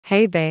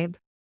Hey, babe.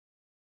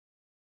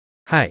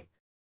 Hey.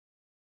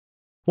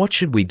 What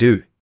should we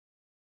do?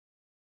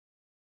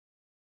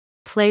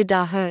 Play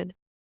Da Hood.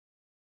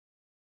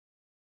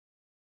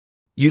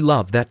 You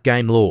love that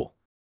game, Law.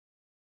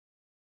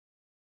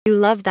 You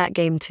love that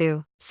game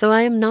too, so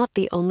I am not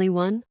the only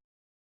one?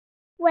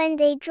 When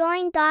they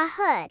joined the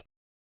hood.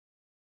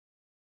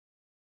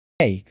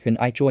 Hey, can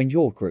I join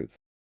your group?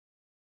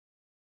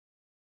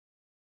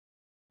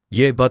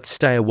 Yeah, but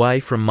stay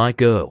away from my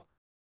girl.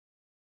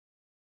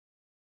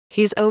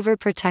 He's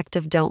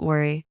overprotective, don't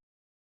worry.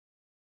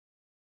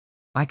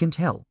 I can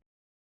tell.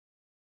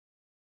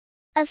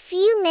 A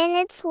few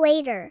minutes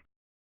later.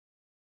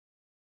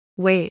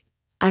 Wait,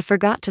 I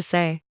forgot to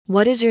say,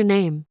 what is your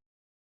name?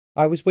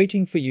 I was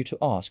waiting for you to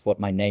ask what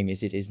my name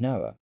is. It is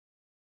Noah.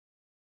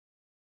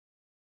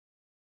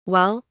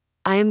 Well,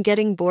 I am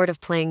getting bored of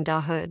playing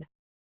Da Hood.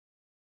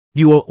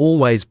 You are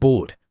always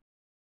bored.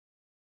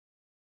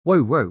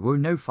 Whoa, whoa, whoa,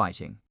 no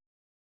fighting.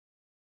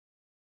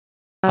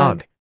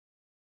 Ugh.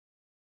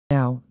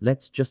 Now,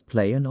 let's just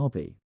play an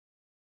obby.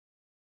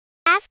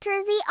 After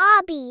the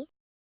obby.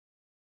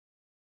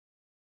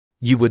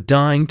 You were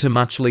dying too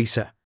much,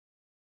 Lisa.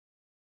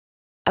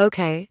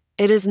 Okay,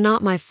 it is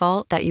not my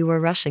fault that you were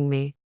rushing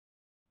me.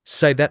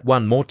 Say that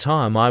one more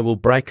time, I will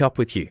break up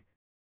with you.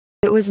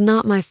 It was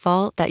not my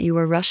fault that you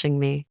were rushing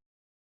me.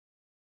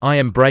 I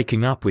am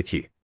breaking up with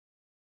you.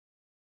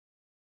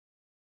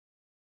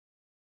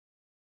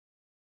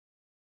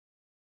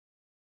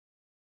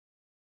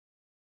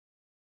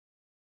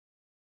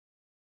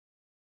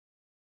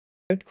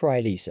 Don't cry,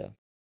 Lisa.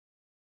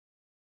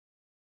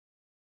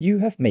 You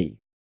have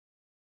me.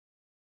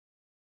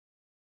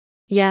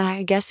 Yeah,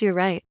 I guess you're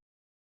right.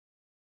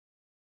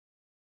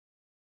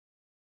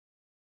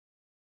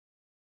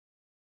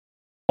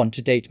 Want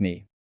to date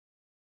me?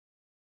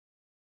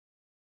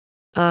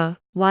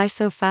 Why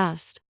so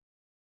fast?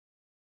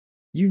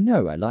 You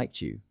know I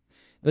liked you,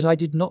 but I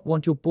did not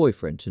want your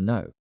boyfriend to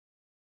know.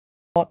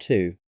 Part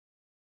 2.